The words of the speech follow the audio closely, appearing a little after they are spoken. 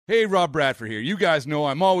Hey, Rob Bradford here. You guys know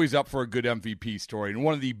I'm always up for a good MVP story, and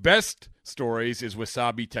one of the best stories is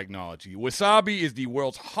Wasabi Technology. Wasabi is the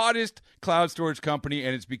world's hottest cloud storage company,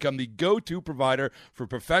 and it's become the go-to provider for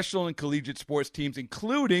professional and collegiate sports teams,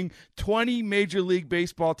 including 20 Major League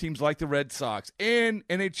Baseball teams like the Red Sox and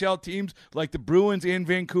NHL teams like the Bruins and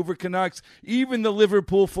Vancouver Canucks. Even the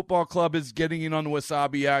Liverpool Football Club is getting in on the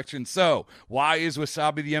Wasabi action. So, why is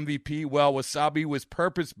Wasabi the MVP? Well, Wasabi was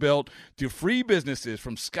purpose-built to free businesses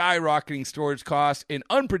from skyrocketing storage costs and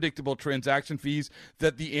unpredictable transaction fees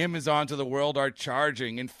that the Amazons of the world are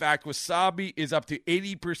charging. In fact, Wasabi is up to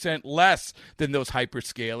 80% less than those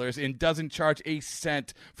hyperscalers and doesn't charge a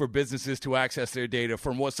cent for businesses to access their data.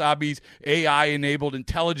 From Wasabi's AI-enabled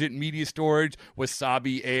intelligent media storage,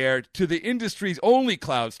 Wasabi Air, to the industry's only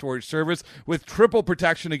cloud storage service with triple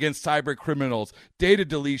protection against cyber criminals, data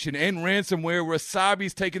deletion, and ransomware,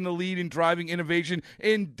 Wasabi's taken the lead in driving innovation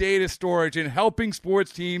in data storage and helping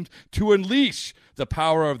sports teams to unleash the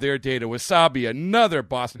power of their data. Wasabi, another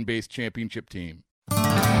Boston-based championship team.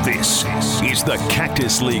 This is the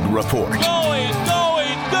Cactus League Report. Going,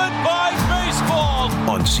 goodbye baseball.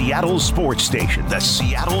 On Seattle Sports Station, the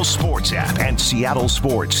Seattle Sports app, and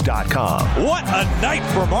seattlesports.com. What a night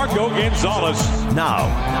for Marco Gonzalez.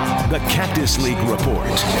 Now, the Cactus League Report.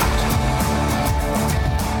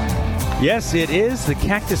 Yes, it is the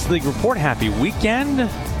Cactus League Report. Happy weekend.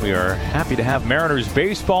 We are happy to have Mariners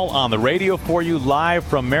baseball on the radio for you live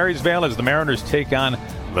from Marysvale as the Mariners take on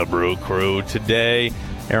the Brew Crew today.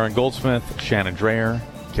 Aaron Goldsmith, Shannon Dreyer,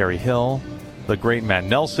 Gary Hill, the great Matt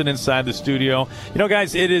Nelson inside the studio. You know,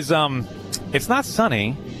 guys, it is it's not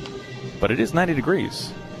sunny, but it is 90 degrees,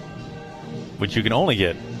 which you can only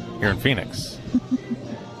get here in Phoenix.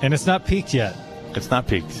 And it's not peaked yet. It's not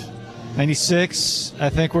peaked. 96, I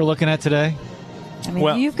think we're looking at today. I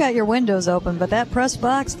mean, you've got your windows open, but that press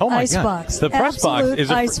box, ice box. The press box is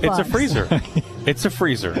it's a freezer. It's a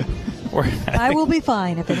freezer. I will be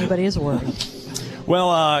fine if anybody is worried.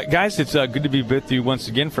 Well, guys, it's good to be with you once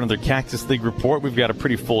again for another Cactus League Report. We've got a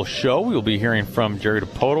pretty full show. We'll be hearing from Jerry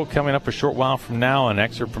DiPoto coming up a short while from now, an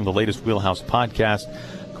excerpt from the latest Wheelhouse podcast.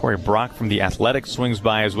 Corey Brock from The Athletic swings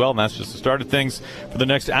by as well, and that's just the start of things for the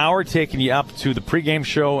next hour, taking you up to the pregame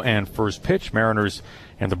show and first pitch, Mariners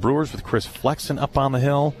and the Brewers with Chris Flexen up on the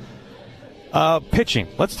hill. Pitching.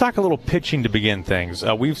 Let's talk a little pitching to begin things.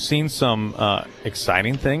 We've seen some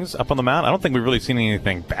exciting things up on the mound. I don't think we've really seen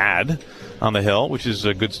anything bad on the hill, which is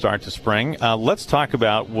a good start to spring. Let's talk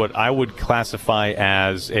about what I would classify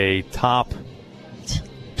as a top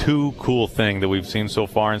two cool thing that we've seen so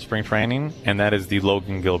far in spring training, and that is the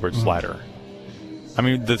Logan Gilbert slider. I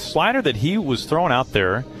mean, the slider that he was throwing out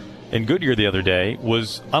there in Goodyear the other day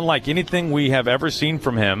was unlike anything we have ever seen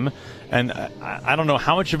from him. And I don't know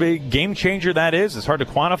how much of a game changer that is. It's hard to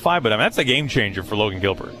quantify, but I mean, that's a game changer for Logan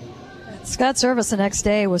Gilbert. Scott Service the next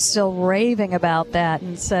day was still raving about that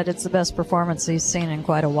and said it's the best performance he's seen in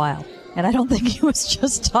quite a while. And I don't think he was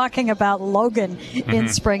just talking about Logan in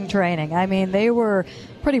spring training. I mean, they were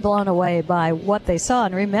pretty blown away by what they saw.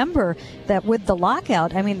 And remember that with the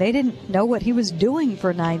lockout, I mean, they didn't know what he was doing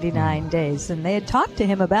for 99 days. And they had talked to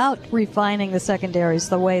him about refining the secondaries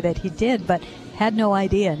the way that he did, but had no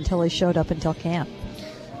idea until he showed up until camp.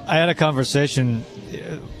 I had a conversation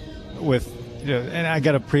with, and I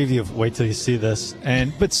got a preview of, wait till you see this.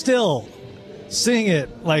 But still, seeing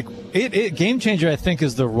it, like, it game changer, I think,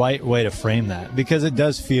 is the right way to frame that, because it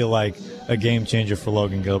does feel like a game changer for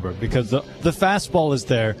Logan Gilbert, because the fastball is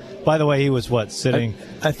there. By the way, he was sitting?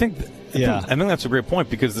 I think that's a great point,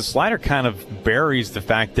 because the slider kind of buries the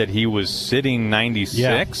fact that he was sitting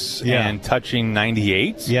 96 and touching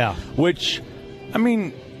 98. Yeah. Which, I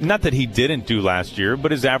mean, not that he didn't do last year,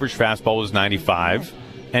 but his average fastball was 95.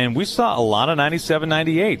 And we saw a lot of 97,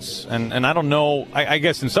 98s. And I don't know, I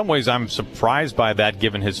guess in some ways I'm surprised by that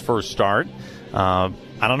given his first start.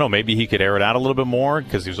 I don't know, maybe he could air it out a little bit more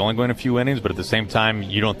because he was only going a few innings, but at the same time,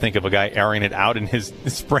 you don't think of a guy airing it out in his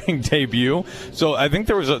spring debut. So I think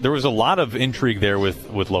there was a lot of intrigue there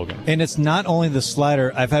with Logan. And it's not only the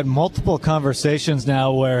slider. I've had multiple conversations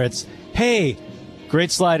now where it's, hey,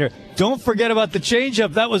 great slider. Don't forget about the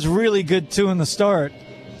changeup. That was really good, too, in the start.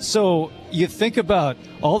 So you think about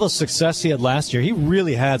all the success he had last year. He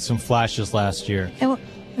really had some flashes last year. Good.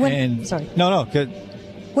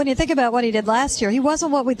 When you think about what he did last year, he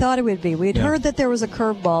wasn't what we thought he would be. We'd heard that there was a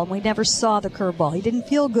curveball, and we never saw the curveball. He didn't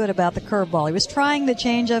feel good about the curveball. He was trying the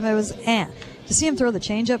changeup. It was to see him throw the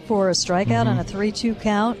changeup for a strikeout on a 3-2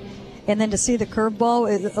 count, and then to see the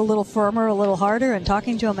curveball a little firmer, a little harder, and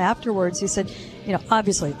talking to him afterwards, he said,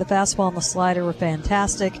 obviously the fastball and the slider were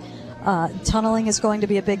fantastic. Tunneling is going to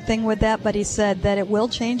be a big thing with that, but he said that it will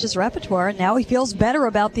change his repertoire, and now he feels better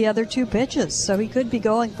about the other 2 pitches. So he could be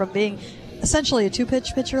going from being essentially a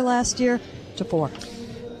 2-pitch pitcher last year to 4.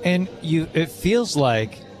 And it feels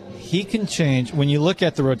like he can change when you look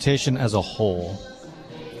at the rotation as a whole.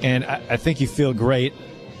 And I think you feel great,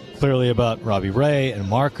 clearly, about Robbie Ray and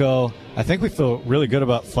Marco. I think we feel really good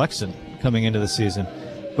about Flexen coming into the season.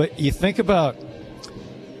 But you think about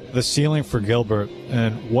the ceiling for Gilbert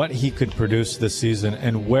and what he could produce this season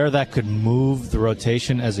and where that could move the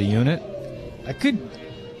rotation as a unit,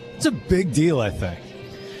 it's a big deal, I think.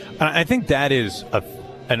 I think that is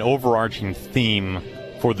an overarching theme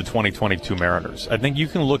for the 2022 Mariners. I think you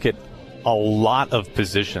can look at a lot of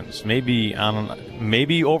positions, maybe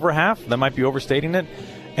over half, that might be overstating it,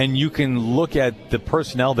 and you can look at the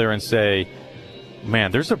personnel there and say,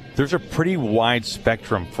 man, there's a pretty wide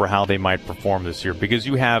spectrum for how they might perform this year, because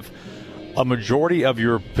you have a majority of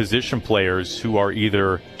your position players who are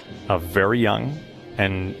either very young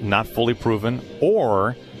and not fully proven,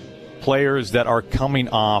 or players that are coming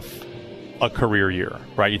off a career year,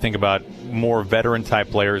 right? You think about more veteran type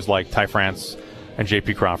players like Ty France and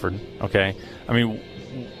J.P. Crawford, okay? I mean,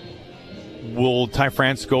 will Ty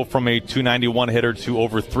France go from a 291 hitter to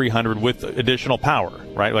over 300 with additional power,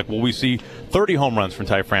 right? Like, will we see 30 home runs from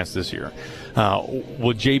Ty France this year?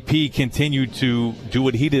 Will JP continue to do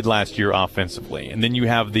what he did last year offensively? And then you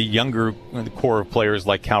have the younger core of players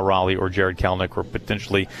like Cal Raleigh or Jared Kelenic, or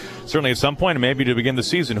potentially, certainly at some point, and maybe to begin the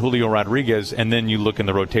season, Julio Rodriguez. And then you look in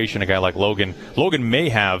the rotation, a guy like Logan. Logan may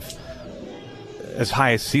have as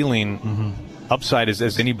high a ceiling upside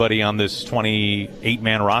as anybody on this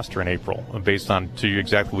 28-man roster in April, based on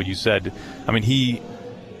exactly what you said. I mean,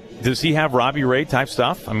 does he have Robbie Ray type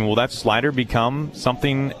stuff? I mean, will that slider become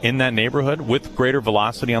something in that neighborhood with greater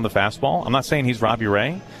velocity on the fastball? I'm not saying he's Robbie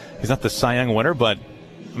Ray. He's not the Cy Young winner, but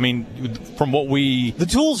I mean, from what the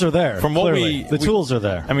tools are there. From what the tools are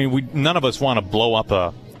there. I mean, none of us want to blow up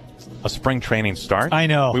a spring training start. I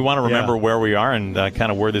know. We want to remember where we are and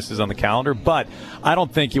kind of where this is on the calendar, but I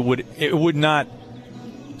don't think it would not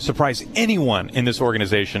surprise anyone in this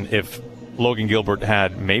organization if Logan Gilbert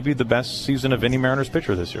had maybe the best season of any Mariners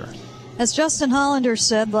pitcher this year. As Justin Hollander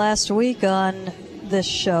said last week on this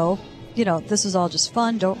show, this is all just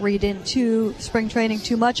fun. Don't read into spring training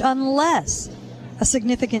too much unless a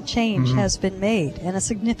significant change has been made, and a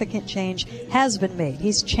significant change has been made.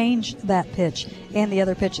 He's changed that pitch and the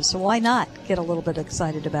other pitches, so why not get a little bit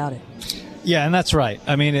excited about it? Yeah, and that's right.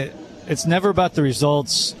 I mean, it's never about the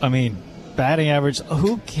results. I mean, batting average,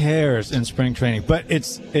 who cares in spring training? But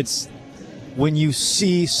it's when you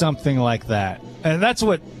see something like that, and that's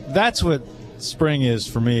what spring is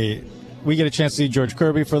for me. We get a chance to see George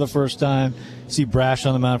Kirby for the first time, see Brash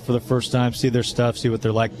on the mound for the first time, see their stuff, see what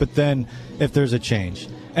they're like. But then if there's a change,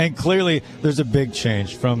 and clearly there's a big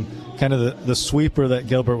change from kind of the sweeper that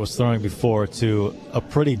Gilbert was throwing before to a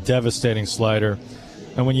pretty devastating slider.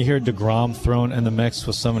 And when you hear DeGrom thrown in the mix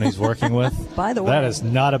with someone he's working with, by the way, that is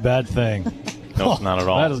not a bad thing. No, it's not at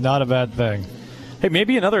all. That is not a bad thing. Hey,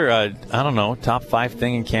 maybe another, top 5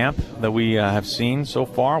 thing in camp that we have seen so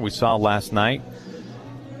far. We saw last night.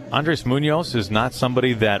 Andres Munoz is not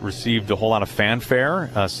somebody that received a whole lot of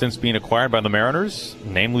fanfare since being acquired by the Mariners,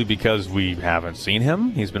 namely because we haven't seen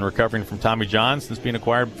him. He's been recovering from Tommy John since being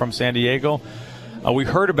acquired from San Diego. We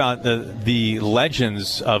heard about the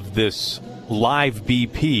legends of this live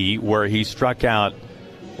BP where he struck out,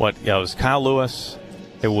 it was Kyle Lewis.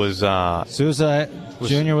 It was Souza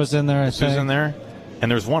Jr. was in there, I think. Souza in there. And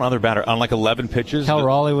there was one other batter on 11 pitches. Cal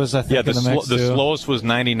Raleigh was, I think, in the mix, the slowest was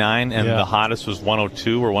 99, and the hottest was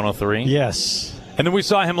 102 or 103. Yes. And then we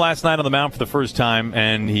saw him last night on the mound for the first time,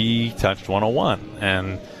 and he touched 101.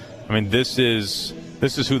 And, I mean, this is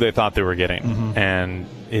who they thought they were getting. Mm-hmm. And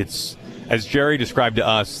it's, as Jerry described to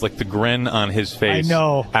us, like the grin on his face. I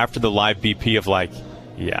know. After the live BP of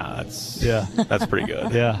that's pretty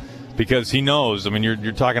good. Yeah. Because he knows, I mean,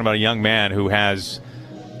 you're talking about a young man who has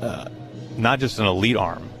not just an elite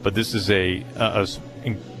arm, but this is a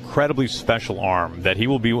incredibly special arm that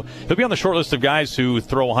he'll be on the short list of guys who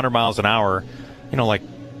throw 100 miles an hour, like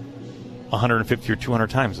 150 or 200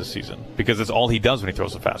 times this season, because that's all he does when he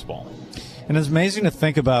throws a fastball. And it's amazing to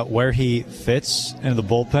think about where he fits in the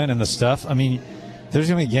bullpen and the stuff. I mean, there's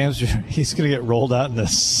going to be games where he's going to get rolled out in the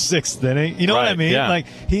 6th inning. You know what I mean? Yeah. Like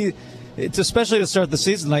it's especially to start the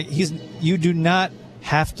season. Like you do not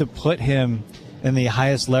have to put him in the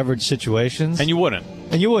highest leverage situations. And you wouldn't.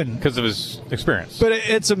 Because of his experience. But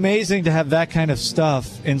it's amazing to have that kind of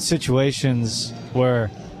stuff in situations where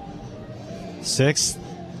 6th,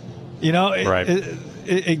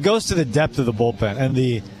 it goes to the depth of the bullpen and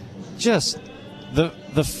the just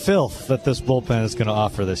the filth that this bullpen is going to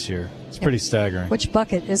offer this year. It's pretty staggering. Which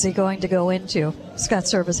bucket is he going to go into? Scott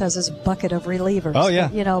Service has his bucket of relievers. Oh,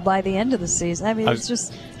 yeah. By the end of the season. I mean, it's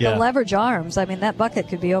just the leverage arms. I mean, that bucket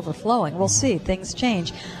could be overflowing. We'll see. Things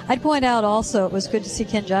change. I'd point out also it was good to see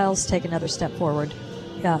Ken Giles take another step forward.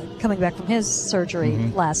 Coming back from his surgery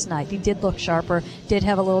last night. He did look sharper, did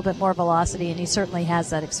have a little bit more velocity, and he certainly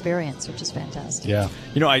has that experience, which is fantastic. Yeah.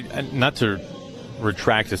 I not to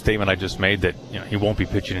retract the statement I just made that he won't be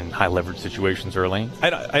pitching in high leverage situations early.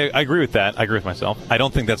 I agree with that. I agree with myself. I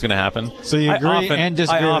don't think that's going to happen. So you agree and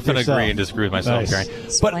disagree I often with yourself. agree and disagree with myself, Nice. Gary.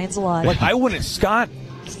 Explains a lot. But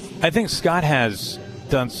I think Scott has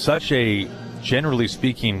done such a, generally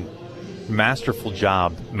speaking, masterful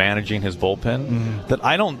job managing his bullpen that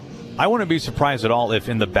I wouldn't be surprised at all if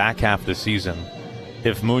in the back half of the season,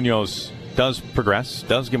 if Munoz does progress,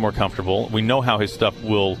 does get more comfortable, we know how his stuff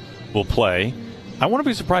will play. I wouldn't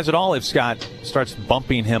be surprised at all if Scott starts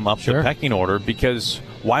bumping him up the pecking order, because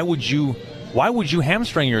why would you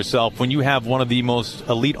hamstring yourself when you have one of the most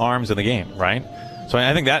elite arms in the game, right? So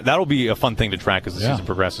I think that'll be a fun thing to track as the season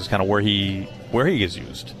progresses, kind of where he is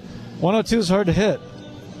used. 102 is hard to hit.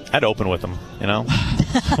 I'd open with him,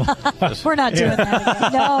 We're not doing that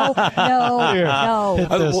again. No.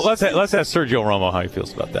 Well, let's ask Sergio Romo how he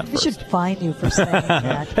feels about that We first. should fine you for saying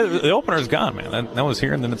that. The opener's gone, man. That was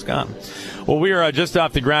here, and then it's gone. Well, we are just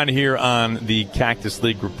off the ground here on the Cactus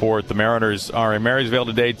League Report. The Mariners are in Marysville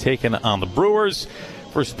today, taking on the Brewers.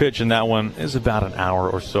 First pitch in that one is about an hour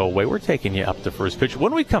or so away. We're taking you up to first pitch.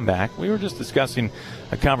 When we come back, we were just discussing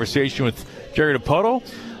a conversation with Jerry Dipoto.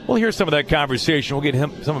 We'll hear some of that conversation. We'll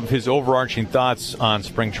get some of his overarching thoughts on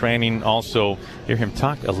spring training. Also, hear him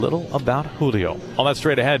talk a little about Julio. All that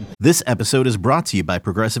straight ahead. This episode is brought to you by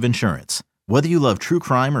Progressive Insurance. Whether you love true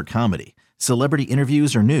crime or comedy, celebrity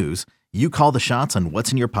interviews or news, you call the shots on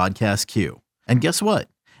what's in your podcast queue. And guess what?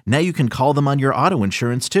 Now you can call them on your auto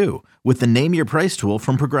insurance too with the Name Your Price tool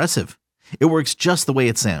from Progressive. It works just the way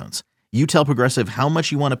it sounds. You tell Progressive how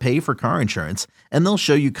much you want to pay for car insurance, and they'll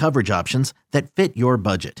show you coverage options that fit your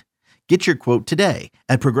budget. Get your quote today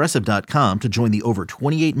at Progressive.com to join the over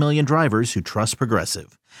 28 million drivers who trust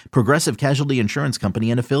Progressive. Progressive Casualty Insurance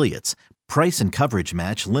Company and Affiliates. Price and coverage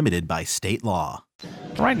match limited by state law.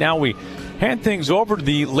 Right now, we hand things over to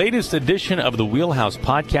the latest edition of the Wheelhouse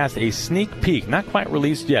Podcast, a sneak peek. Not quite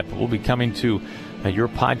released yet, but we'll be coming to your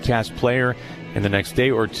podcast player in the next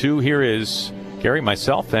day or two. Here is Gary,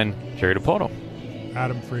 myself, and Jerry Dipoto.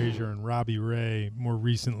 Adam Frazier and Robbie Ray. More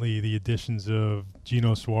recently, the additions of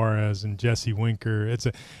Gino Suarez and Jesse Winker.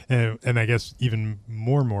 And I guess even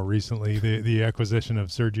more recently, the acquisition of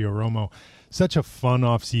Sergio Romo. Such a fun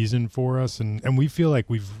off season for us, and we feel like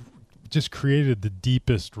we've just created the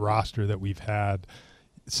deepest roster that we've had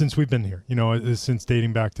since we've been here. Since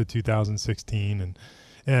dating back to 2016,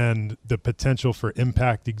 and the potential for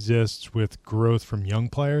impact exists with growth from young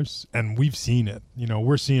players, and we've seen it.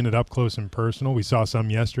 We're seeing it up close and personal. We saw some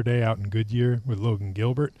yesterday out in Goodyear with Logan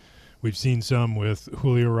Gilbert. We've seen some with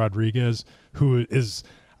Julio Rodriguez, who is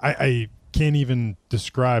I can't even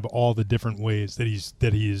describe all the different ways that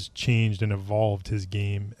he has changed and evolved his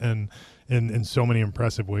game, and in so many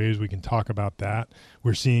impressive ways. We can talk about that.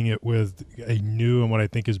 We're seeing it with a new and what I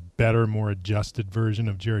think is better, more adjusted version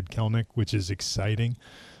of Jared Kelenic, which is exciting.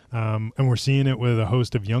 And we're seeing it with a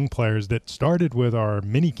host of young players that started with our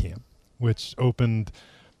mini camp, which opened,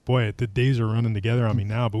 boy, the days are running together on me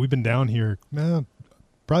now, but we've been down here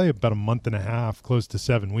probably about a month and a half, close to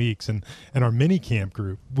 7 weeks. And our mini camp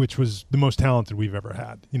group, which was the most talented we've ever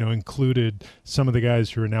had, included some of the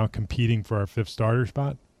guys who are now competing for our fifth starter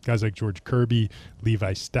spot. Guys like George Kirby,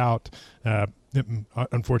 Levi Stout.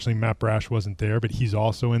 Unfortunately, Matt Brash wasn't there, but he's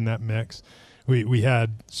also in that mix. We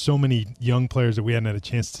had so many young players that we hadn't had a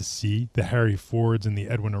chance to see, the Harry Fords and the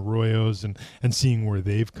Edwin Arroyos, and seeing where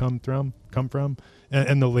they've come from,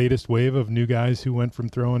 and the latest wave of new guys who went from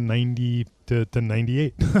throwing 90 to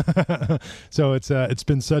 98. So it's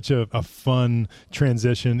been such a fun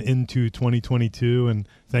transition into 2022, and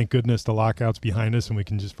thank goodness the lockout's behind us and we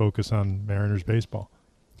can just focus on Mariners baseball.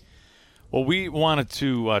 Well, we wanted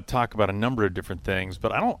to talk about a number of different things,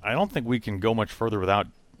 but I don't think we can go much further without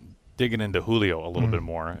digging into Julio a little bit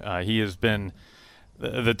more. He has been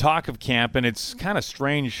the talk of camp, and it's kind of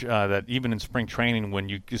strange that even in spring training, when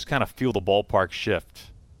you just kind of feel the ballpark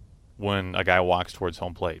shift when a guy walks towards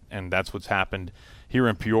home plate, and that's what's happened here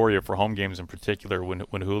in Peoria for home games in particular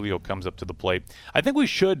when Julio comes up to the plate. I think we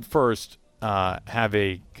should first have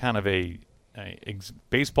a kind of a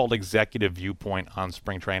baseball executive viewpoint on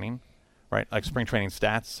spring training. Right, like spring training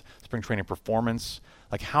stats, spring training performance.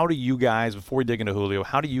 Like, how do you guys, before we dig into Julio,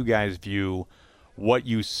 how do you guys view what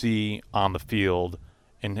you see on the field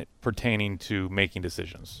and pertaining to making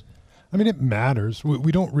decisions? I mean, it matters.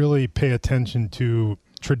 We don't really pay attention to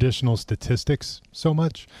traditional statistics so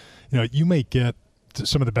much. You may get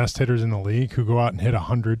some of the best hitters in the league who go out and hit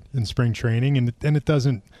 100 in spring training, and it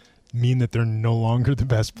doesn't mean that they're no longer the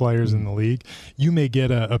best players in the league. You may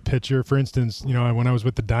get a pitcher, for instance, when I was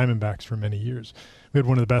with the Diamondbacks for many years, we had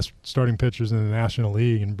one of the best starting pitchers in the National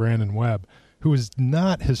League, in Brandon Webb, who was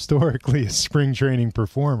not historically a spring training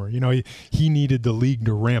performer. He needed the league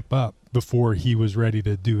to ramp up before he was ready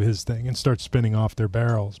to do his thing and start spinning off their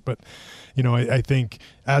barrels. But, I think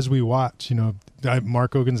as we watch,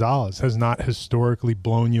 Marco Gonzalez has not historically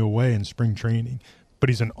blown you away in spring training, but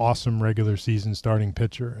he's an awesome regular season starting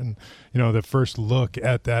pitcher. And, the first look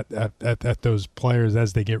at those players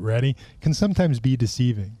as they get ready can sometimes be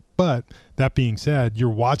deceiving. But that being said, you're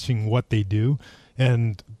watching what they do,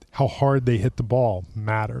 and how hard they hit the ball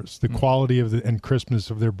matters. The quality of and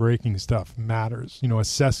crispness of their breaking stuff matters.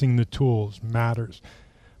 Assessing the tools matters.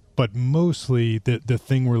 But mostly the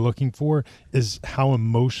thing we're looking for is how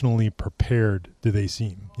emotionally prepared do they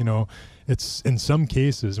seem. It's in some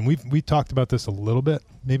cases, and we talked about this a little bit,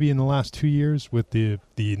 maybe in the last 2 years with the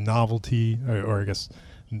novelty, or I guess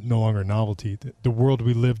no longer novelty, the world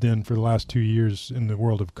we lived in for the last 2 years in the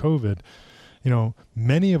world of COVID.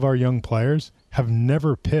 Many of our young players have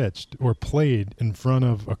never pitched or played in front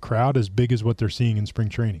of a crowd as big as what they're seeing in spring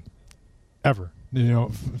training, ever.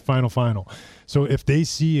 Final. So if they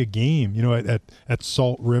see a game, at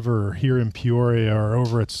Salt River or here in Peoria or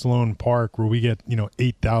over at Sloan Park where we get,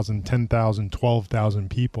 8,000, 10,000, 12,000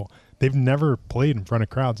 people, they've never played in front of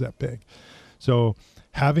crowds that big. So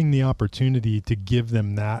having the opportunity to give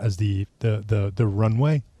them that as the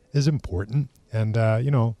runway is important. And,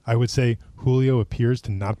 I would say Julio appears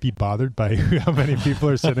to not be bothered by how many people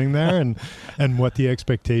are sitting there and what the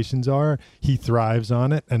expectations are. He thrives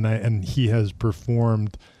on it, and he has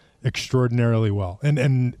performed extraordinarily well.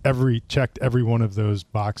 And checked every one of those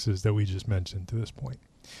boxes that we just mentioned to this point.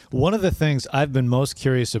 One of the things I've been most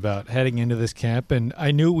curious about heading into this camp, and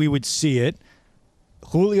I knew we would see it,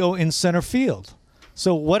 Julio in center field.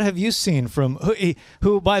 So what have you seen from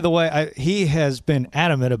who by the way, he has been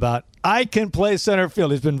adamant about, I can play center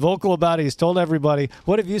field. He's been vocal about it. He's told everybody.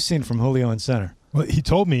 What have you seen from Julio in center? Well, he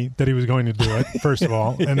told me that he was going to do it, first of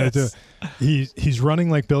all. Yes. And he's running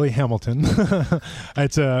like Billy Hamilton,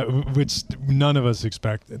 which none of us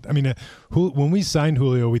expected. I mean, when we signed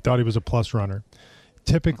Julio, we thought he was a plus runner.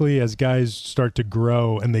 Typically, as guys start to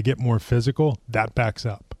grow and they get more physical, that backs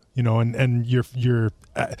up. And you're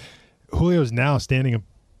Julio's now standing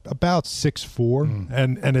about 6'4",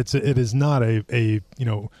 and it is not a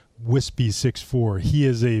wispy 6'4".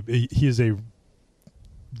 He is a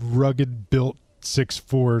rugged built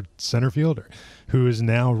 6'4" center fielder who is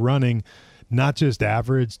now running not just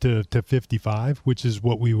average to 55, which is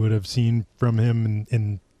what we would have seen from him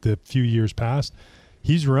in the few years past.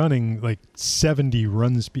 He's running like 70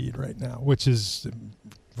 run speed right now, which is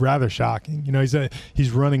rather shocking.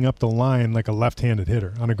 He's running up the line like a left-handed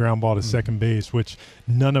hitter on a ground ball to second base, which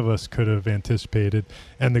none of us could have anticipated.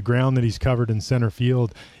 And the ground that he's covered in center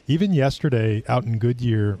field, even yesterday out in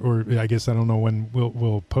Goodyear, or I guess I don't know when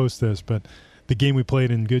we'll post this, but the game we played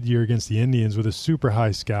in Goodyear against the Indians with a super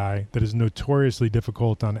high sky that is notoriously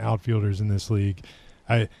difficult on outfielders in this league.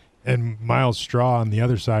 And Miles Straw on the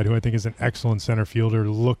other side, who I think is an excellent center fielder,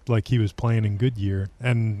 looked like he was playing in Goodyear.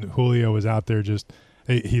 And Julio was out there just –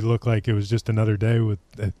 he looked like it was just another day with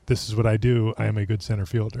this is what I do. I am a good center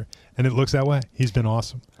fielder. And it looks that way. He's been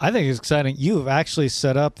awesome. I think it's exciting. You've actually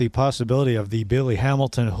set up the possibility of the Billy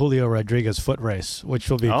Hamilton, Julio Rodriguez foot race, which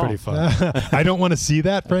will be pretty fun. I don't want to see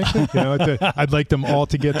that, frankly. I'd like them all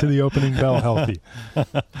to get to the opening bell healthy.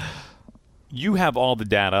 You have all the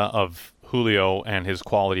data of Julio and his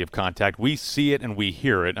quality of contact. We see it and we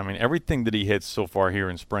hear it. I mean, everything that he hits so far here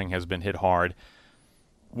in spring has been hit hard.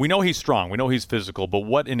 We know he's strong. We know he's physical. But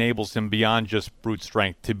what enables him beyond just brute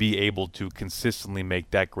strength to be able to consistently make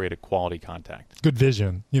that great a quality contact? Good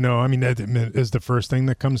vision. That is the first thing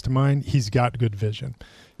that comes to mind. He's got good vision.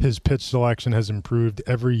 His pitch selection has improved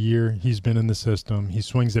every year he's been in the system. He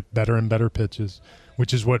swings at better and better pitches,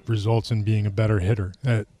 which is what results in being a better hitter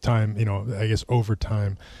at time, I guess over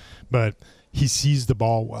time. But he sees the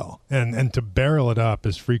ball well, and to barrel it up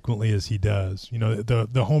as frequently as he does.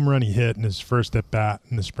 The home run he hit in his first at bat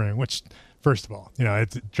in the spring, which, first of all,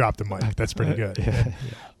 it dropped the mic. That's pretty good. Yeah.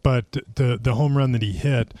 But the home run that he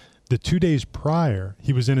hit, the 2 days prior,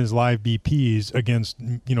 he was in his live BPs against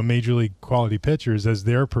major league quality pitchers as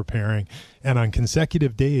they're preparing, and on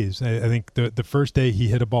consecutive days, I think the first day he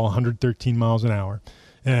hit a ball 113 miles an hour,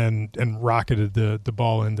 and rocketed the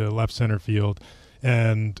ball into left center field.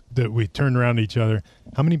 and that we turned around to each other.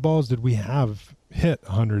 How many balls did we have hit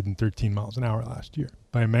 113 miles an hour last year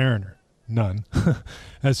by a Mariner? None.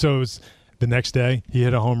 And so it was the next day, he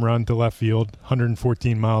hit a home run to left field,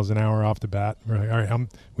 114 miles an hour off the bat. We're like, all right,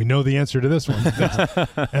 we know the answer to this one.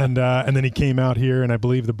 and then he came out here, and I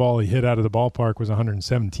believe the ball he hit out of the ballpark was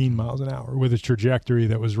 117 miles an hour with a trajectory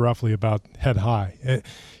that was roughly about head high.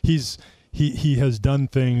 He has done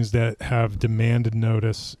things that have demanded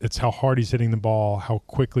notice. It's how hard he's hitting the ball, how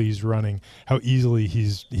quickly he's running, how easily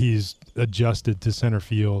he's adjusted to center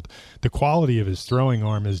field. The quality of his throwing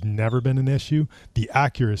arm has never been an issue. The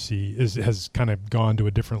accuracy has kind of gone to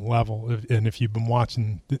a different level. And if you've been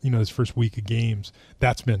watching, this first week of games,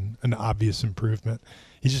 that's been an obvious improvement.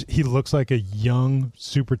 He looks like a young,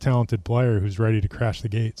 super talented player who's ready to crash the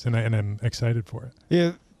gates, and I'm excited for it.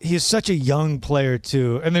 Yeah. He's such a young player,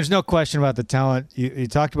 too, and there's no question about the talent. You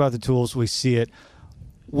talked about the tools. We see it.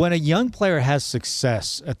 When a young player has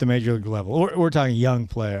success at the major league level, we're talking young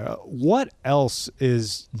player, what else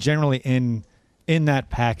is generally in that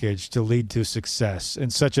package to lead to success in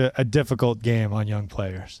such a difficult game on young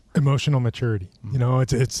players? Emotional maturity.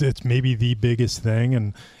 It's maybe the biggest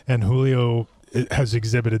thing, and Julio has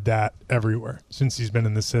exhibited that everywhere since he's been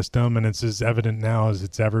in the system, and it's as evident now as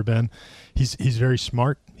it's ever been. He's very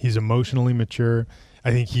smart. He's emotionally mature. I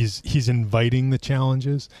think he's inviting the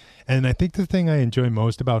challenges. And I think the thing I enjoy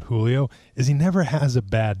most about Julio is he never has a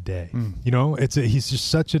bad day. He's just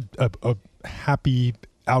such a happy,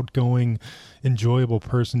 outgoing, enjoyable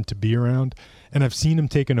person to be around. And I've seen him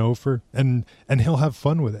take an offer, and he'll have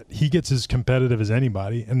fun with it. He gets as competitive as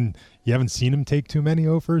anybody, and you haven't seen him take too many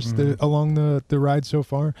offers along the ride so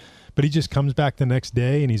far. But he just comes back the next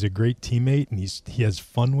day, and he's a great teammate, and he has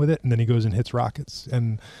fun with it, and then he goes and hits rockets.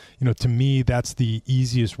 And to me, that's the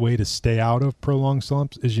easiest way to stay out of prolonged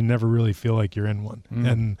slumps is you never really feel like you're in one.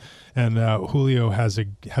 And Julio has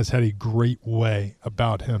had a great way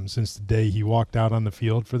about him since the day he walked out on the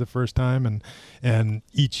field for the first time, and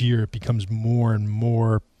each year it becomes more and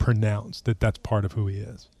more pronounced that that's part of who he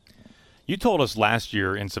is. You told us last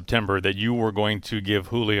year in September that you were going to give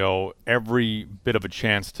Julio every bit of a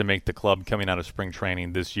chance to make the club coming out of spring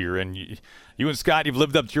training this year. And you and Scott, you've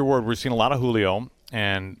lived up to your word. We're seeing a lot of Julio,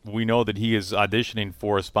 and we know that he is auditioning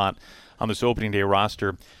for a spot on this opening day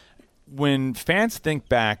roster. When fans think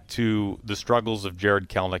back to the struggles of Jarred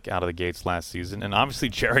Kelenic out of the gates last season, and obviously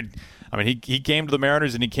Jarred, he came to the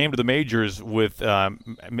Mariners and he came to the majors with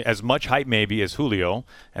as much hype maybe as Julio,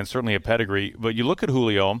 and certainly a pedigree. But you look at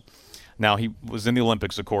Julio. Now, he was in the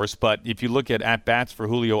Olympics, of course, but if you look at at-bats for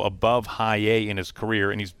Julio above high A in his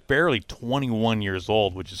career, and he's barely 21 years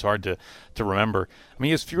old, which is hard to remember.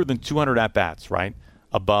 He has fewer than 200 at-bats, right,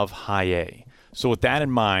 above high A. So with that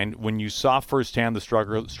in mind, when you saw firsthand the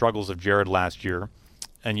struggles of Jarred last year,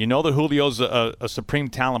 and you know that Julio's a supreme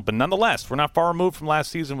talent, but nonetheless, we're not far removed from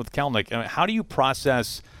last season with Kelenic. How do you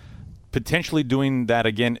process potentially doing that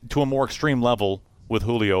again to a more extreme level with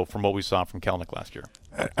Julio from what we saw from Kelenic last year?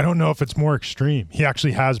 I don't know if it's more extreme. He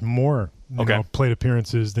actually has more plate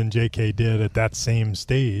appearances than JK did at that same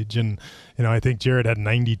stage. And, I think Jarred had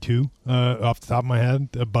 92 off the top of my head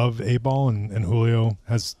above A-ball, and Julio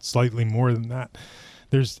has slightly more than that.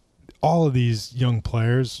 There's all of these young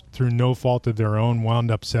players, through no fault of their own,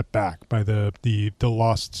 wound up set back by the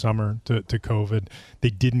lost summer to COVID. They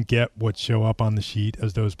didn't get what show up on the sheet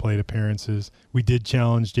as those plate appearances. We did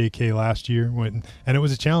challenge JK last year, and it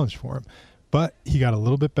was a challenge for him. But he got a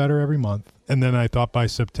little bit better every month. And then I thought by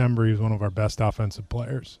September he was one of our best offensive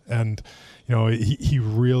players. And, he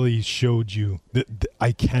really showed you that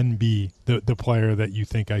I can be the player that you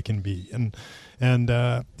think I can be. And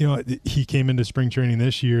he came into spring training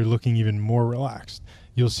this year looking even more relaxed.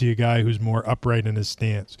 You'll see a guy who's more upright in his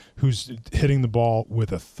stance, who's hitting the ball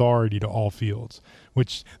with authority to all fields,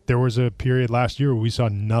 which there was a period last year where we saw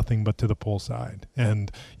nothing but to the pull side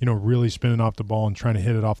and, really spinning off the ball and trying to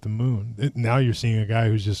hit it off the moon. Now you're seeing a guy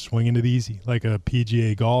who's just swinging it easy, like a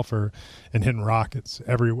PGA golfer, and hitting rockets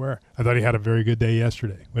everywhere. I thought he had a very good day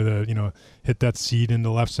yesterday with hit that seed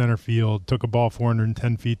into left center field, took a ball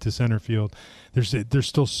 410 feet to center field. There's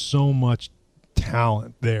still so much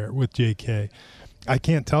talent there with JK. I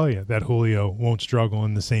can't tell you that Julio won't struggle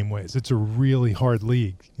in the same ways. It's a really hard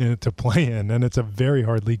league to play in, and it's a very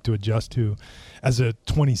hard league to adjust to as a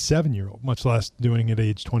 27-year-old, much less doing it at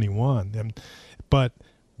age 21. But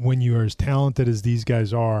when you are as talented as these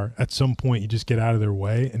guys are, at some point you just get out of their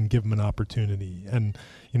way and give them an opportunity. And,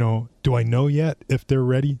 do I know yet if they're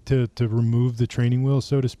ready to remove the training wheels,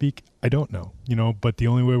 so to speak? I don't know, but the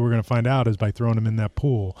only way we're going to find out is by throwing them in that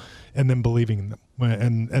pool and then believing in them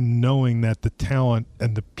and knowing that the talent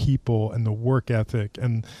and the people and the work ethic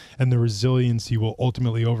and the resiliency will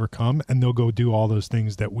ultimately overcome, and they'll go do all those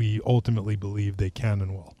things that we ultimately believe they can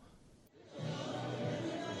and will.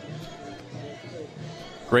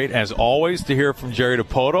 Great, as always, to hear from Jerry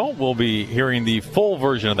Dipoto. We'll be hearing the full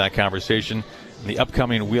version of that conversation in the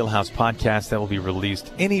upcoming Wheelhouse podcast that will be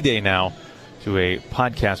released any day now to a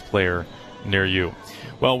podcast player near you.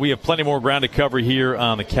 Well, we have plenty more ground to cover here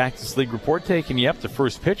on the Cactus League Report, taking you up to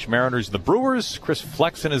first pitch. Mariners and the Brewers. Chris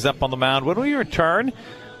Flexen is up on the mound. When we return,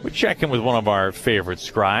 we check in with one of our favorite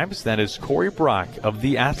scribes. That is Corey Brock of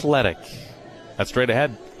The Athletic. That's straight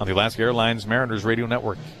ahead on the Alaska Airlines Mariners Radio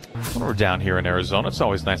Network. When we're down here in Arizona, it's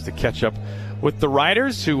always nice to catch up with the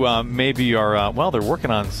writers who maybe are, they're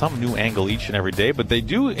working on some new angle each and every day, but they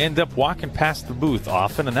do end up walking past the booth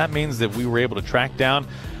often, and that means that we were able to track down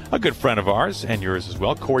a good friend of ours, and yours as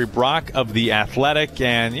well, Corey Brock of The Athletic.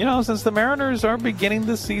 And, since the Mariners are beginning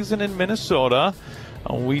the season in Minnesota,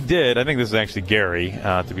 I think this is actually Gary,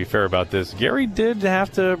 to be fair about this. Gary did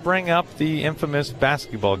have to bring up the infamous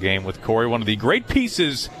basketball game with Corey, one of the great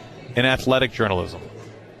pieces in athletic journalism.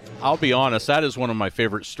 I'll be honest, that is one of my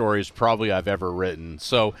favorite stories probably I've ever written.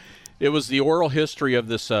 So it was the oral history of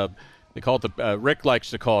this, they call it Rick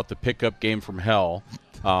likes to call it the pickup game from hell,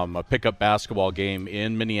 a pickup basketball game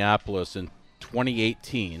in Minneapolis in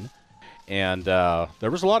 2018. And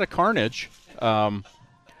there was a lot of carnage. Good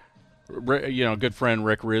friend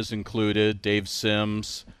Rick Riz included, Dave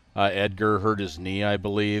Sims, Edgar hurt his knee, I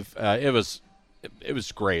believe. It was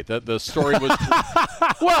great. The story was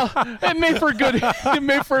well. It made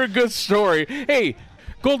for a good story. Hey,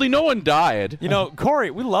 Goldie, no one died. Corey,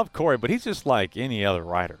 we love Corey, but he's just like any other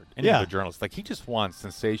writer, any other journalist. Like, he just wants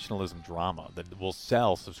sensationalism drama that will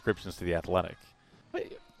sell subscriptions to The Athletic.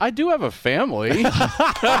 I do have a family.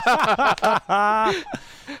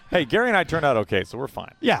 Hey, Gary and I turned out okay, so we're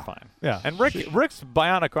fine. Yeah, we're fine. Yeah. And Rick's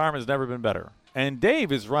bionic arm has never been better. And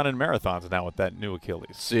Dave is running marathons now with that new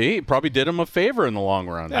Achilles. See, probably did him a favor in the long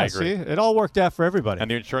run. Yeah, I agree. See, it all worked out for everybody. And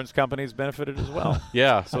the insurance companies benefited as well.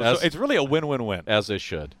 Yeah. So it's really a win-win-win. As they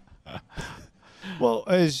should. Well,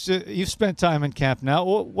 as you've spent time in camp now,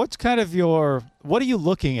 what are you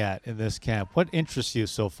looking at in this camp? What interests you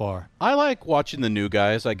so far? I like watching the new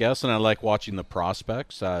guys, I guess, and I like watching the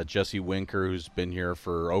prospects. Jesse Winker, who's been here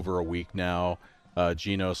for over a week now.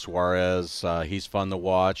 Gino Suarez, he's fun to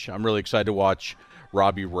watch. I'm really excited to watch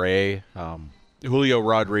Robbie Ray. Julio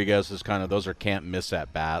Rodriguez is those are can't miss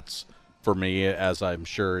at bats for me, as I'm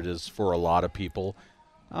sure it is for a lot of people.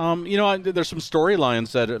 There's some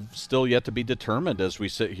storylines that have still yet to be determined as we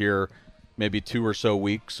sit here maybe 2 or so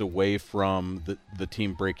weeks away from the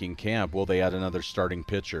team breaking camp. Will they add another starting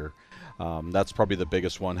pitcher? That's probably the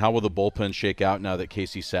biggest one. How will the bullpen shake out now that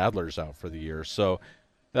Casey Sadler's out for the year? So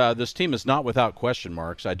this team is not without question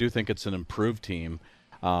marks. I do think it's an improved team,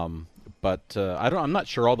 but I'm not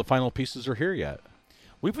sure all the final pieces are here yet.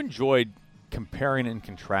 We've enjoyed comparing and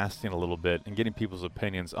contrasting a little bit and getting people's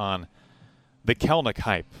opinions on the Kelenic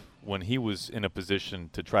hype when he was in a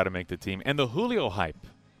position to try to make the team, and the Julio hype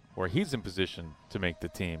where he's in position to make the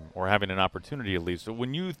team or having an opportunity at least. So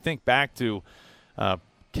when you think back to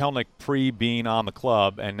Kelenic being on the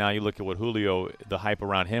club, and now you look at what Julio, the hype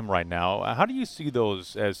around him right now, how do you see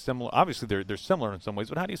those as similar? Obviously, they're similar in some ways,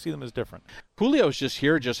 but how do you see them as different? Julio's just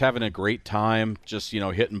here, just having a great time, just,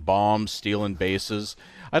 hitting bombs, stealing bases.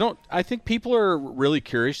 I think people are really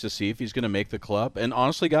curious to see if he's going to make the club. And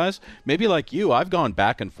honestly, guys, maybe like you, I've gone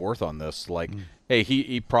back and forth on this. Like, hey,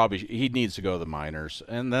 he needs to go to the minors.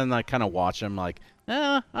 And then I kind of watch him like,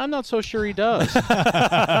 I'm not so sure he does.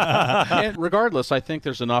 And regardless, I think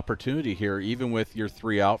there's an opportunity here, even with your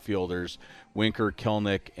 3 outfielders, Winker,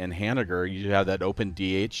 Kelenic, and Haniger. You have that open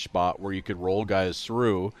DH spot where you could roll guys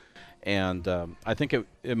through. And I think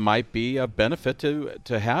it might be a benefit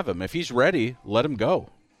to have him. If he's ready, let him go.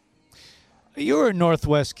 You're a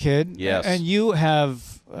Northwest kid. Yes. And you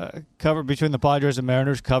have covered, between the Padres and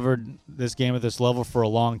Mariners, covered this game at this level for a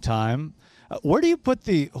long time. Where do you put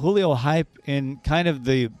the Julio hype in kind of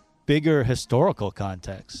the bigger historical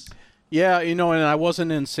context? Yeah, and I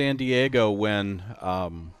wasn't in San Diego when,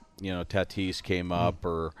 Tatis came up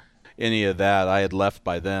or any of that. I had left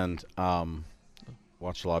by then.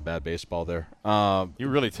 watched a lot of bad baseball there. You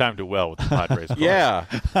really timed it well with the Padres. Yeah.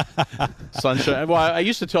 Sunshine. Well, I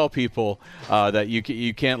used to tell people that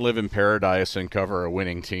you can't live in paradise and cover a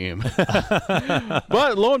winning team.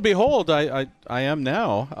 But lo and behold, I am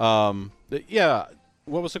now. Yeah.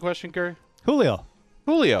 What was the question, Gary? Julio.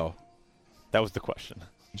 That was the question.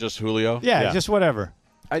 Just Julio? Yeah, just whatever.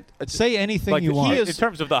 I'd say anything like you want. In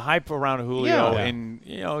terms of the hype around Julio, Yeah. and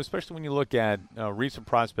especially when you look at recent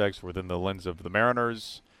prospects within the lens of the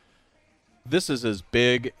Mariners. This is as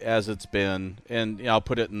big as it's been, and I'll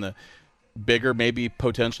put it in the bigger, maybe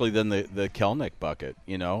potentially than the Kelnick bucket.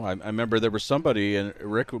 I remember there was somebody, and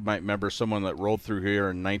Rick might remember someone that rolled through here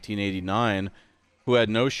in 1989 who had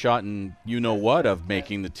no shot in what of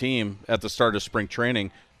making the team at the start of spring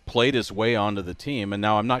training, played his way onto the team. And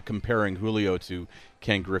now I'm not comparing Julio to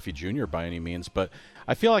Ken Griffey Jr. by any means, but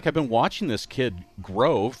I feel like I've been watching this kid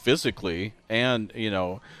grow physically and,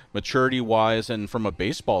 maturity-wise and from a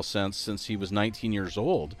baseball sense since he was 19 years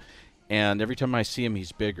old. And every time I see him,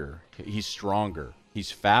 he's bigger, he's stronger,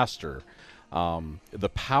 he's faster.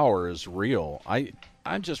 The power is real.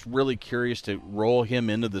 I'm just really curious to roll him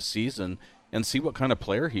into the season and see what kind of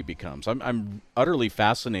player he becomes. I'm utterly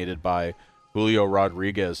fascinated by Julio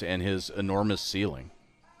Rodriguez and his enormous ceiling.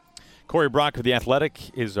 Corey Brock of The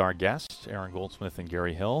Athletic is our guest, Aaron Goldsmith and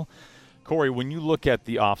Gary Hill. Corey, when you look at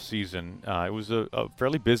the offseason, it was a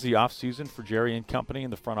fairly busy offseason for Jerry and company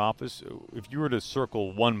in the front office. If you were to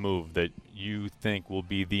circle one move that you think will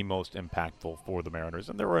be the most impactful for the Mariners,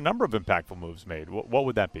 and there were a number of impactful moves made, what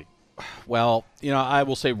would that be? Well, I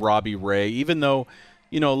will say Robbie Ray, even though,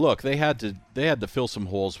 look, they had to fill some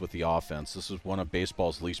holes with the offense. This was one of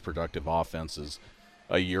baseball's least productive offenses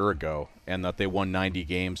a year ago, and that they won 90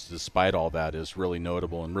 games despite all that is really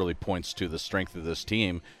notable and really points to the strength of this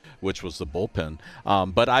team, which was the bullpen.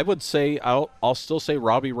 But I would say I'll still say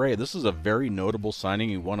Robbie Ray. This is a very notable signing.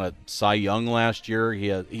 He won a Cy Young last year.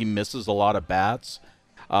 He misses a lot of bats.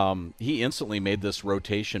 He instantly made this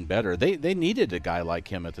rotation better. They needed a guy like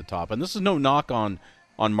him at the top, and this is no knock on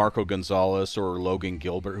Marco Gonzalez or Logan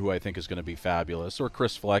Gilbert, who I think is going to be fabulous, or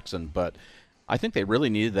Chris Flexen, but I think they really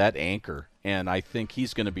needed that anchor, and I think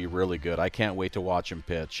he's going to be really good. I can't wait to watch him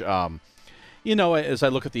pitch. As I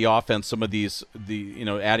look at the offense, some of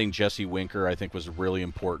adding Jesse Winker I think was really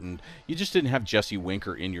important. You just didn't have Jesse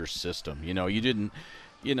Winker in your system. You didn't,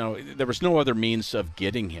 there was no other means of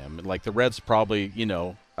getting him. Like the Reds probably,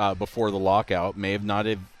 before the lockout may have not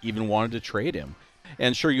even wanted to trade him.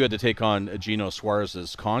 And sure, you had to take on Gino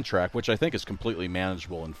Suarez's contract, which I think is completely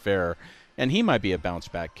manageable and fair. And he might be a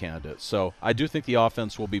bounce-back candidate. So I do think the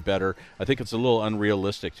offense will be better. I think it's a little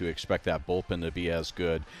unrealistic to expect that bullpen to be as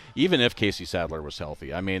good, even if Casey Sadler was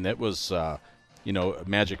healthy. I mean, it was,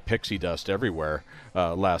 magic pixie dust everywhere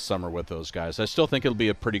last summer with those guys. I still think it'll be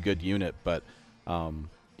a pretty good unit, but,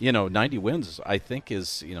 90 wins, I think,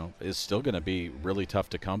 is still going to be really tough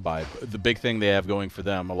to come by. The big thing they have going for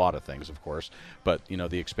them, a lot of things, of course, but,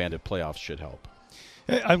 the expanded playoffs should help.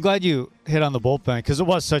 I'm glad you hit on the bullpen because it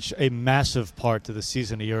was such a massive part to the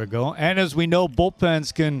season a year ago. And as we know,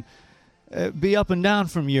 bullpens can be up and down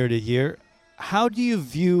from year to year. How do you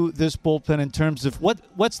view this bullpen in terms of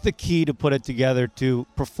what's the key to put it together to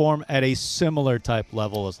perform at a similar type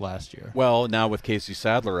level as last year? Well, now with Casey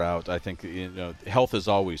Sadler out, I think health is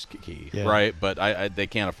always key, right? But they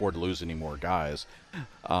can't afford to lose any more guys.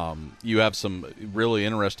 You have some really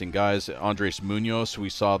interesting guys. Andres Munoz, we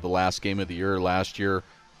saw the last game of the year last year,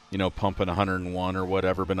 pumping 101 or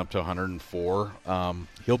whatever, been up to 104.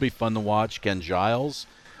 He'll be fun to watch. Ken Giles.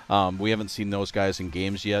 We haven't seen those guys in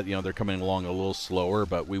games yet. They're coming along a little slower,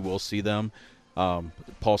 but we will see them.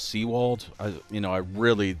 Paul Sewald, I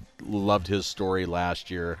really loved his story last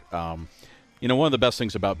year. One of the best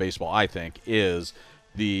things about baseball, I think, is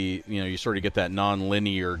you sort of get that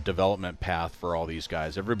non-linear development path for all these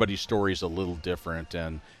guys. Everybody's story is a little different,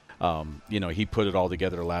 and he put it all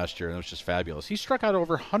together last year, and it was just fabulous. He struck out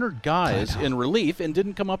over 100 guys in relief and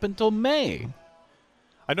didn't come up until May.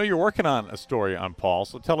 I know you're working on a story on Paul,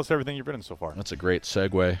 so tell us everything you've written so far. That's a great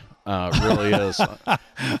segue. Really is.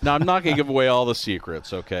 Now, I'm not going to give away all the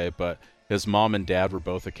secrets, okay, but his mom and dad were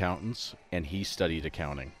both accountants, and he studied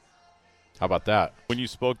accounting. How about that? When you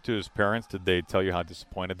spoke to his parents, did they tell you how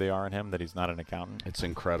disappointed they are in him that he's not an accountant? It's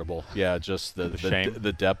incredible. Yeah, just the shame.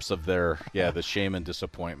 The depths of the shame and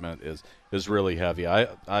disappointment is really heavy. I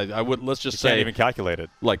would let's just say can't even calculate it.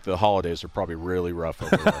 Like the holidays are probably really rough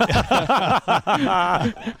over there.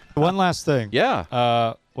 One last thing.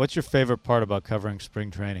 Yeah. What's your favorite part about covering spring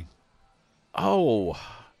training? Oh,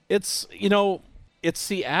 it's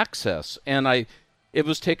the access, and it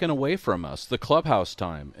was taken away from us, the clubhouse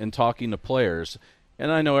time and talking to players.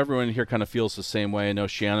 And I know everyone here kind of feels the same way. I know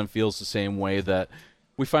Shannon feels the same way, that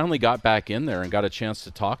we finally got back in there and got a chance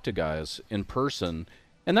to talk to guys in person.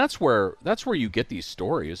 And that's where you get these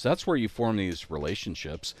stories. That's where you form these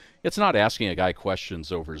relationships. It's not asking a guy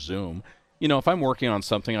questions over Zoom. You know, if I'm working on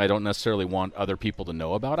something I don't necessarily want other people to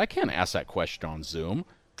know about, I can't ask that question on Zoom.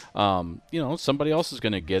 You know, somebody else is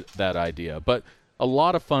going to get that idea. But a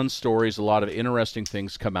lot of fun stories, a lot of interesting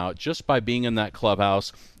things come out just by being in that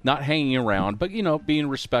clubhouse, not hanging around, but, you know, being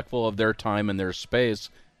respectful of their time and their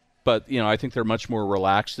space. But, you know, I think they're much more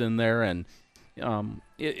relaxed in there, and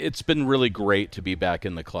it's been really great to be back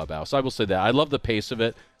in the clubhouse. I will say that. I love the pace of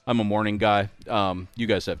it. I'm a morning guy. You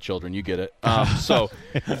guys have children, you get it. So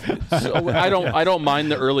I don't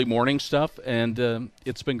mind the early morning stuff, and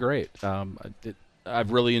it's been great.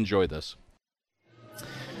 I've really enjoyed this.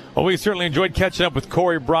 Well, we certainly enjoyed catching up with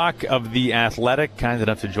Corey Brock of The Athletic, kind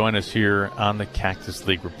enough to join us here on the Cactus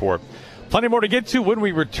League Report. Plenty more to get to when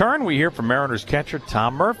we return. We hear from Mariners catcher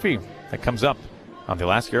Tom Murphy. That comes up on the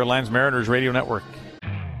Alaska Airlines Mariners Radio Network.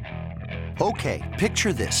 Okay,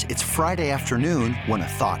 picture this. It's Friday afternoon when a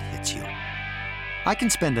thought hits you. I can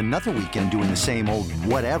spend another weekend doing the same old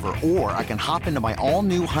whatever, or I can hop into my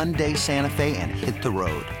all-new Hyundai Santa Fe and hit the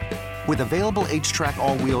road. With available H-Track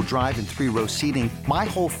all-wheel drive and 3-row seating, my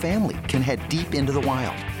whole family can head deep into the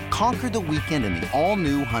wild. Conquer the weekend in the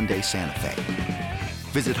all-new Hyundai Santa Fe.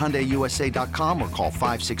 Visit HyundaiUSA.com or call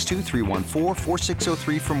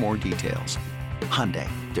 562-314-4603 for more details. Hyundai,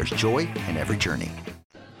 there's joy in every journey.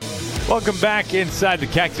 Welcome back inside the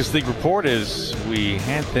Cactus League Report as we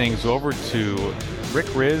hand things over to Rick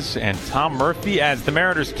Rizzs and Tom Murphy as the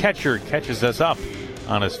Mariners catcher catches us up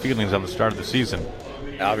on his feelings on the start of the season.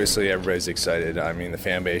 Obviously, everybody's excited. I mean, the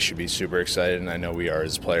fan base should be super excited, and I know we are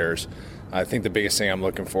as players. I think the biggest thing I'm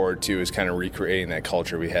looking forward to is kind of recreating that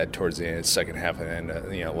culture we had towards the end of the second half and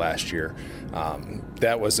last year.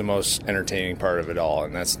 That was the most entertaining part of it all,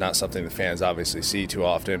 and that's not something the fans obviously see too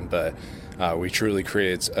often, but we truly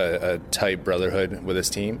created a tight brotherhood with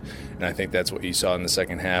this team, and I think that's what you saw in the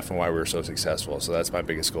second half and why we were so successful. So that's my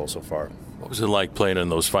biggest goal so far. What was it like playing in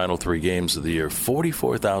those final 3 games of the year?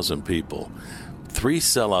 44,000 people. 3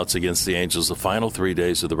 sellouts against the Angels the final 3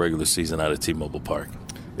 days of the regular season out at T-Mobile Park.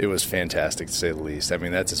 It was fantastic, to say the least. I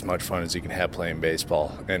mean, that's as much fun as you can have playing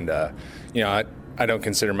baseball. And, I don't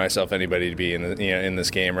consider myself anybody to be in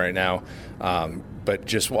this game right now. But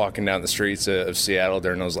just walking down the streets of Seattle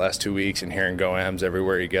during those last 2 weeks and hearing Go M's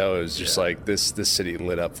everywhere you go, it was just like this city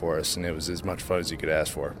lit up for us, and it was as much fun as you could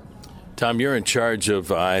ask for. Tom, you're in charge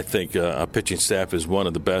of, I think, a pitching staff is one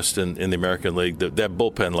of the best in the American League. That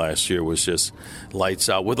bullpen last year was just lights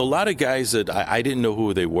out. With a lot of guys that I didn't know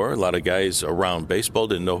who they were, a lot of guys around baseball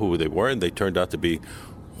didn't know who they were, and they turned out to be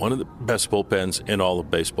one of the best bullpens in all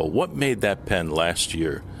of baseball. What made that pen last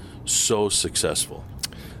year so successful?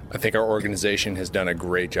 I think our organization has done a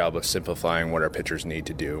great job of simplifying what our pitchers need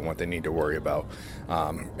to do and what they need to worry about.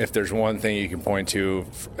 If there's one thing you can point to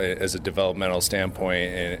as a developmental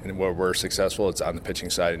standpoint and where we're successful, it's on the pitching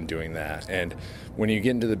side and doing that. And when you get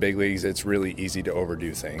into the big leagues, it's really easy to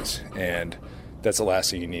overdo things. And that's the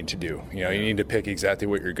last thing you need to do. You need to pick exactly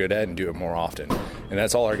what you're good at and do it more often. And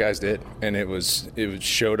that's all our guys did. And it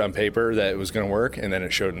showed on paper that it was going to work, and then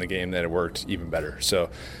it showed in the game that it worked even better. So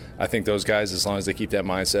I think those guys, as long as they keep that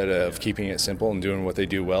mindset of keeping it simple and doing what they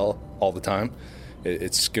do well all the time,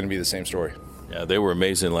 it's going to be the same story. Yeah, they were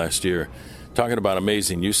amazing last year. Talking about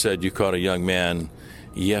amazing, you said you caught a young man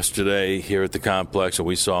yesterday here at the complex, and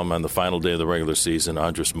we saw him on the final day of the regular season,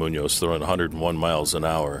 Andres Munoz, throwing 101 miles an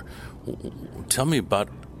hour. Tell me about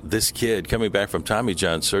this kid coming back from Tommy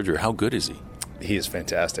John surgery. How good is he? He is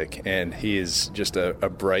fantastic, and he is just a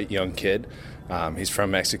bright young kid. He's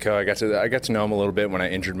from Mexico. I got to know him a little bit when I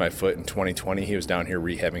injured my foot in 2020. He was down here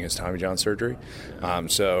rehabbing his Tommy John surgery.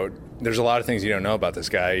 So there's a lot of things you don't know about this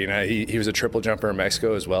guy. He was a triple jumper in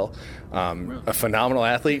Mexico as well. A phenomenal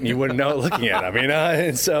athlete, and you wouldn't know it looking at him.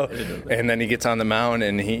 And then he gets on the mound,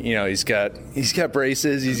 and he's got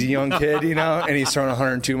braces. He's a young kid, and he's throwing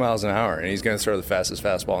 102 miles an hour, and he's going to throw the fastest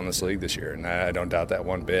fastball in this league this year, and I don't doubt that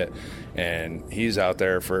one bit. And he's out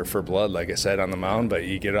there for blood, like I said, on the mound. But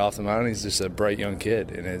you get off the mound, he's just a bright young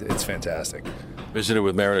kid, and it's fantastic. Visited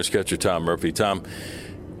with Mariners catcher Tom Murphy. Tom,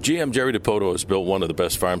 GM Jerry Dipoto has built one of the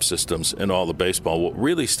best farm systems in all of baseball. What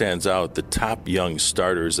really stands out, the top young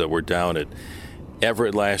starters that were down at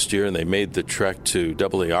Everett last year, and they made the trek to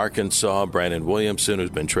AA Arkansas. Brandon Williamson,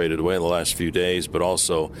 who's been traded away in the last few days, but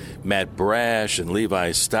also Matt Brash and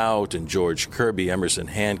Levi Stout and George Kirby, Emerson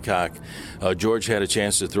Hancock. George had a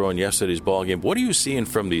chance to throw in yesterday's ball game. What are you seeing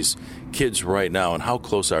from these kids right now, and how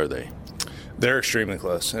close are they? They're extremely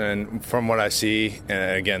close, and from what I see,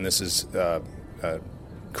 and again, this is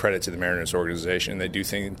credit to the Mariners organization. They do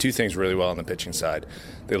two things really well on the pitching side.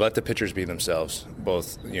 They let the pitchers be themselves,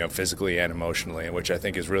 both physically and emotionally, which I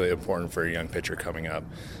think is really important for a young pitcher coming up.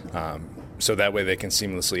 So that way they can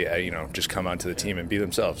seamlessly, just come onto the team and be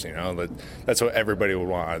themselves. That's what everybody would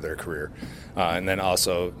want out of their career. And then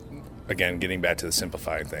also, again, getting back to the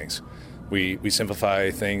simplifying things. We simplify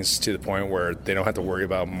things to the point where they don't have to worry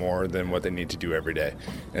about more than what they need to do every day.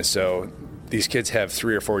 And so these kids have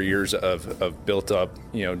 3 or 4 years of built up,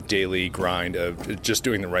 daily grind of just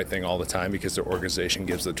doing the right thing all the time because their organization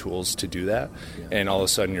gives the tools to do that. Yeah. And all of a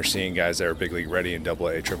sudden you're seeing guys that are big league ready in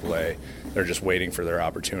AA, AAA. They're just waiting for their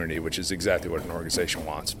opportunity, which is exactly what an organization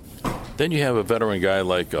wants. Then you have a veteran guy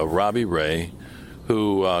like Robbie Ray,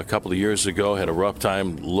 who a couple of years ago had a rough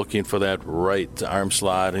time looking for that right arm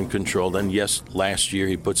slot and control. Then, yes, last year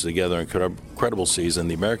he puts together an incredible season.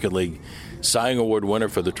 The American League Cy Young Award winner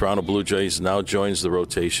for the Toronto Blue Jays now joins the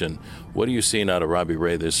rotation. What are you seeing out of Robbie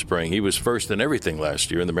Ray this spring? He was first in everything last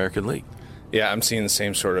year in the American League. Yeah, I'm seeing the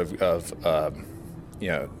same sort of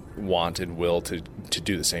want and will to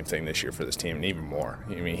do the same thing this year for this team, and even more.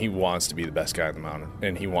 I mean, he wants to be the best guy on the mound,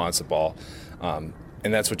 and he wants the ball.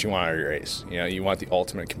 And that's what you want out of your ace. You want the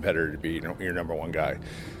ultimate competitor to be your number one guy.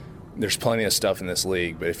 There's plenty of stuff in this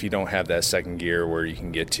league, but if you don't have that second gear where you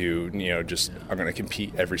can get to, I'm going to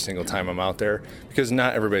compete every single time I'm out there, because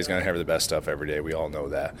not everybody's going to have the best stuff every day. We all know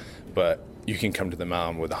that. But you can come to the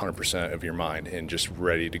mound with 100% of your mind and just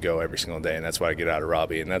ready to go every single day, and that's what I get out of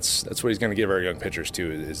Robbie. And that's what he's going to give our young pitchers, too,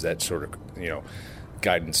 is that sort of,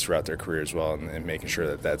 guidance throughout their career as well, and making sure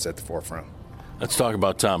that that's at the forefront. Let's talk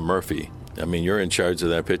about Tom Murphy. I mean, you're in charge of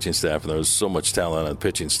that pitching staff, and there's so much talent on the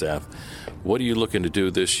pitching staff. What are you looking to do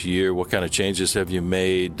this year? What kind of changes have you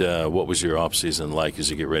made? What was your offseason like as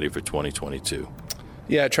you get ready for 2022?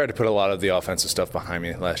 Yeah, I tried to put a lot of the offensive stuff behind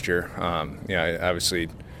me last year.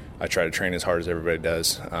 I try to train as hard as everybody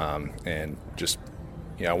does, and just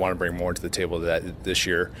I want to bring more to the table this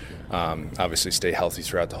year. Obviously, stay healthy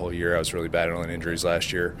throughout the whole year. I was really battling injuries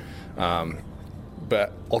last year.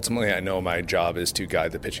 But ultimately, I know my job is to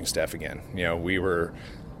guide the pitching staff again. We were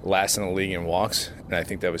last in the league in walks, and I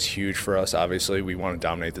think that was huge for us. Obviously, we want to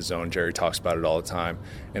dominate the zone. Jerry talks about it all the time,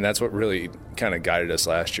 and that's what really kind of guided us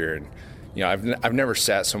last year. And I've never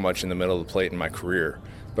sat so much in the middle of the plate in my career,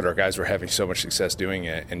 but our guys were having so much success doing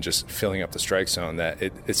it and just filling up the strike zone that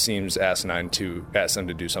it seems asinine to ask them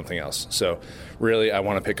to do something else. So really, I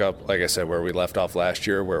want to pick up, like I said, where we left off last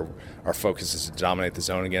year, where our focus is to dominate the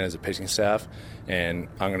zone again as a pitching staff, and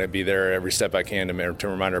I'm going to be there every step I can to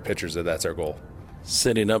remind our pitchers that that's our goal.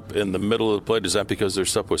 Sitting up in the middle of the plate, is that because their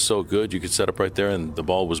stuff was so good you could set up right there and the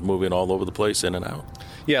ball was moving all over the place, in and out?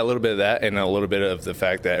 Yeah, a little bit of that, and a little bit of the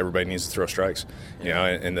fact that everybody needs to throw strikes.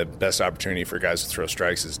 And the best opportunity for guys to throw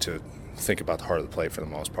strikes is to think about the heart of the plate for the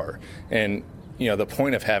most part. And the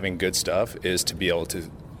point of having good stuff is to be able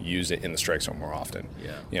to use it in the strike zone more often.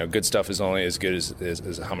 Yeah. Good stuff is only as good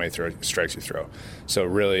as how many strikes you throw. So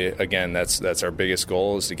really, again, that's our biggest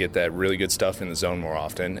goal, is to get that really good stuff in the zone more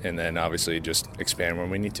often, and then obviously just expand when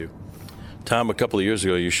we need to. Tom, a couple of years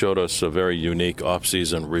ago, you showed us a very unique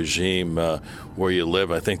off-season regime where you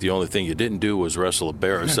live. I think the only thing you didn't do was wrestle a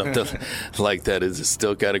bear or something like that. Is it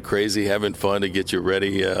still kind of crazy, having fun to get you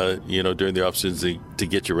ready, during the off-season to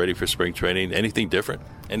get you ready for spring training? Anything different?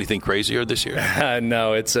 Anything crazier this year?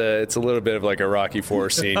 No, it's a little bit of like a Rocky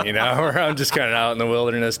IV scene, where I'm just kind of out in the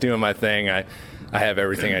wilderness doing my thing. I have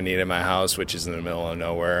everything I need in my house, which is in the middle of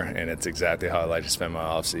nowhere, and it's exactly how I like to spend my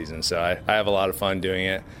off season. So I have a lot of fun doing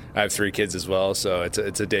it. I have 3 kids as well, so it's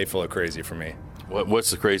a day full of crazy for me.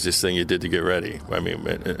 What's the craziest thing you did to get ready? I mean,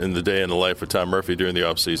 in the day in the life of Tom Murphy during the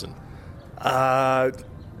off season?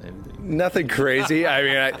 Nothing crazy. I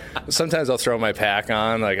mean, sometimes I'll throw my pack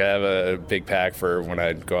on. Like, I have a big pack for when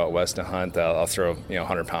I go out west to hunt. I'll throw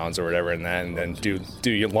 100 pounds or whatever in that, and then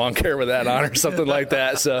do your lawn care with that on or something like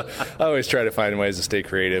that. So I always try to find ways to stay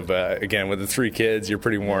creative. But again, with the 3 kids, you're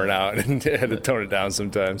pretty worn out and had to tone it down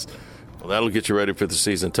sometimes. Well, that'll get you ready for the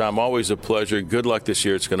season. Tom, always a pleasure. Good luck this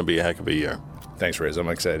year. It's going to be a heck of a year. Thanks, Riz. I'm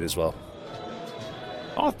excited as well.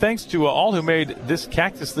 Oh, thanks to all who made this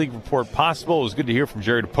Cactus League report possible. It was good to hear from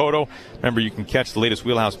Jerry Dipoto. Remember, you can catch the latest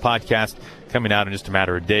Wheelhouse podcast coming out in just a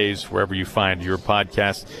matter of days, wherever you find your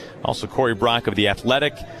podcast. Also, Corey Brock of The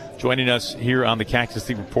Athletic joining us here on the Cactus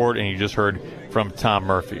League report, and you just heard from Tom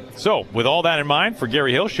Murphy. So, with all that in mind, for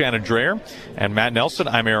Gary Hill, Shannon Dreyer, and Matt Nelson,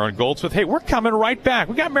 I'm Aaron Goldsmith. Hey, we're coming right back.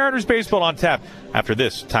 We got Mariners baseball on tap after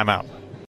this timeout.